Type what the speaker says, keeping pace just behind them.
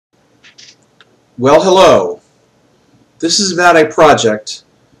Well, hello. This is about a project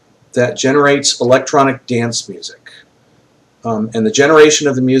that generates electronic dance music. And the generation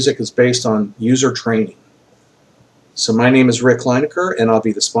of the music is based on user training. So my name is Rick Leinecker, and I'll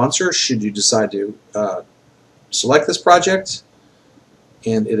be the sponsor should you decide to select this project.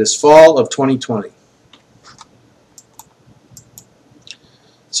 And it is fall of 2020.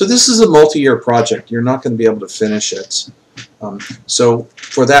 So this is a multi-year project. You're not going to be able to finish it. So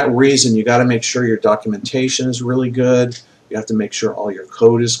for that reason, you got to make sure your documentation is really good. You have to make sure all your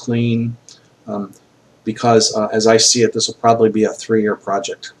code is clean, because as I see it, this will probably be a 3-year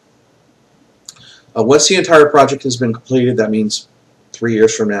project. Once the entire project has been completed, that means 3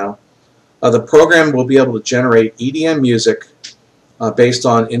 years from now, the program will be able to generate EDM music based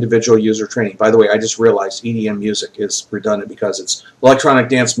on individual user training. By the way, I just realized EDM music is redundant because it's electronic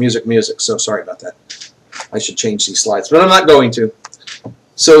dance music, so sorry about that. I should change these slides, but I'm not going to.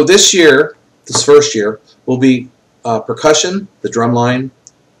 So this year, this first year, will be percussion, the drum line,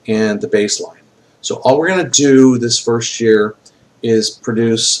 and the bass line. So all we're going to do this first year is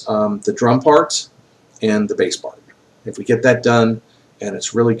produce the drum part and the bass part. If we get that done and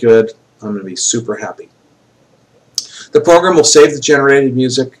it's really good, I'm going to be super happy. The program will save the generated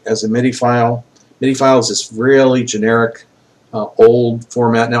music as a MIDI file. MIDI file is this really generic, old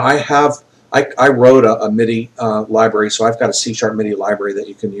format. Now I wrote a MIDI library, so I've got a C# MIDI library that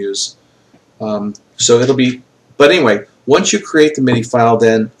you can use. So it'll be, but anyway, once you create the MIDI file,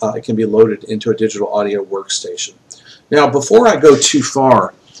 then it can be loaded into a digital audio workstation. Now, before I go too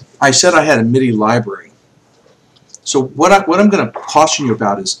far, I said I had a MIDI library. So what I'm going to caution you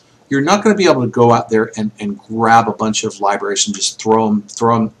about is you're not going to be able to go out there and grab a bunch of libraries and just throw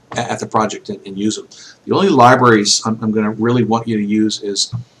them at the project and use them. The only libraries I'm going to really want you to use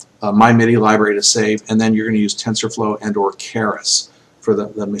is my MIDI library to save, and then you're going to use TensorFlow and/or Keras for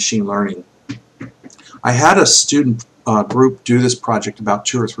the machine learning. I had a student group do this project about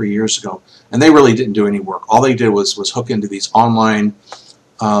 2 or 3 years ago, and they really didn't do any work. All they did was hook into these online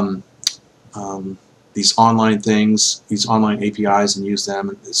things, these online APIs, and use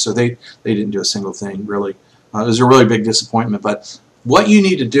them. So they didn't do a single thing, really. It was a really big disappointment. But what you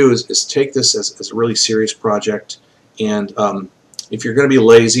need to do is take this as a really serious project, and if you're going to be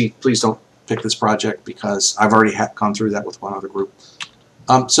lazy, please don't pick this project, because I've already gone through that with one other group.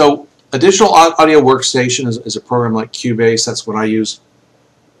 So additional audio workstation is a program like Cubase. That's what I use.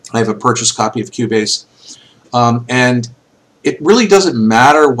 I have a purchased copy of Cubase. And it really doesn't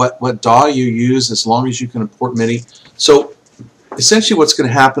matter what DAW you use as long as you can import MIDI. So essentially what's going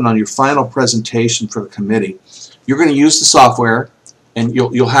to happen on your final presentation for the committee, you're going to use the software, and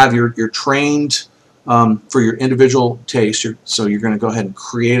you'll have your trained for your individual taste. So you're going to go ahead and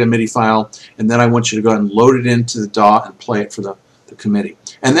create a MIDI file, and then I want you to go ahead and load it into the DAW and play it for the committee.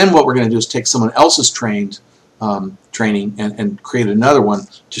 And then what we're going to do is take someone else's training and create another one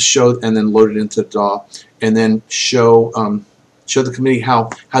to show, and then load it into the DAW, and then show the committee how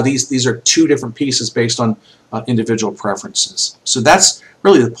these are 2 different pieces based on individual preferences. So that's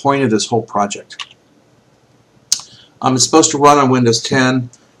really the point of this whole project. It's supposed to run on Windows 10.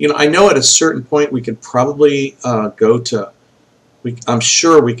 You know, I know at a certain point we could probably go to, I'm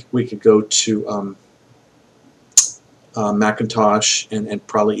sure we could go to Macintosh and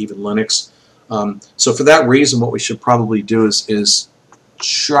probably even Linux. So for that reason, what we should probably do is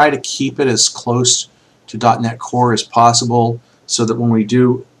try to keep it as close to .NET Core as possible, so that when we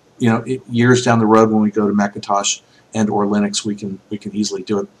do, you know, years down the road when we go to Macintosh and or Linux, we can easily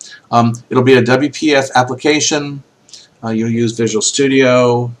do it. It'll be a WPF application. You'll use Visual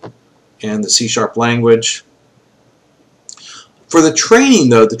Studio and the C# language. For the training,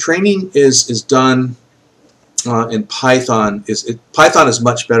 though, the training is done in Python. Python is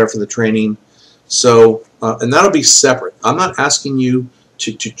much better for the training. So and that'll be separate. I'm not asking you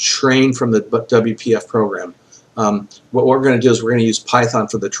to train from the WPF program. What we're going to do is we're going to use Python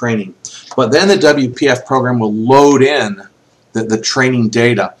for the training. But then the WPF program will load in the training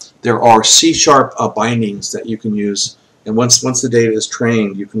data. There are C# bindings that you can use, and once the data is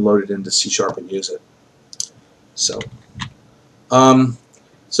trained, you can load it into C# and use it. So we're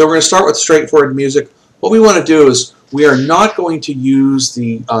going to start with straightforward music. What we want to do is we are not going to use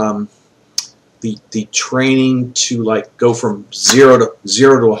the training to like go from 0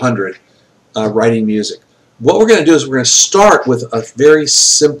 to 100 writing music. What we're going to do is we're going to start with a very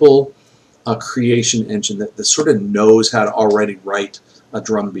simple creation engine that sort of knows how to already write a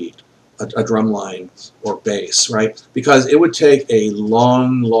drum beat, a drum line, or bass, right? Because it would take a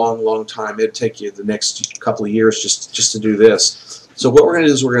long time. It'd take you the next couple of years just to do this. So what we're going to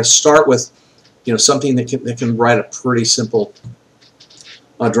do is we're going to start with, you know, something that can write a pretty simple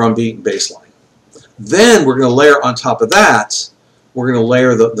drum beat and bass line. Then we're going to layer on top of that, we're going to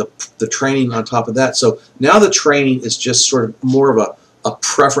layer the training on top of that. So now the training is just sort of more of a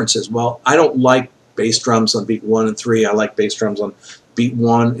preferences. Well, I don't like bass drums on beat 1 and 3. I like bass drums on beat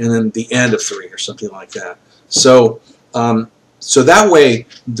 1 and then the end of 3 or something like that. So so that way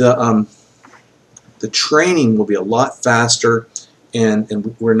the training will be a lot faster,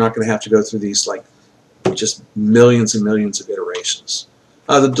 and we're not going to have to go through these like just millions and millions of iterations.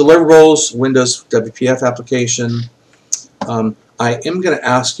 The deliverables, Windows WPF application. I am going to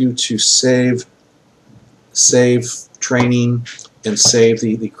ask you to save training and save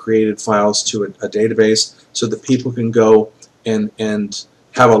the created files to a database so that people can go and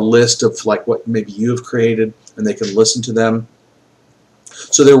have a list of like what maybe you have created, and they can listen to them.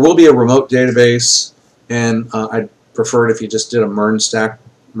 So there will be a remote database, and I'd prefer it if you just did a mern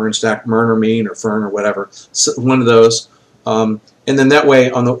or mean or fern or whatever, so one of those. And then that way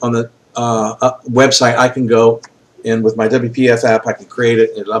on the website I can go, and with my WPF app I can create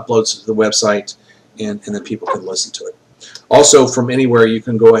it, it uploads to the website, and then people can listen to it. Also from anywhere you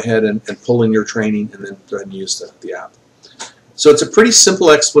can go ahead and pull in your training and then go ahead and use the app. So it's a pretty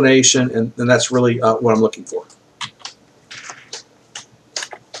simple explanation, and that's really what I'm looking for.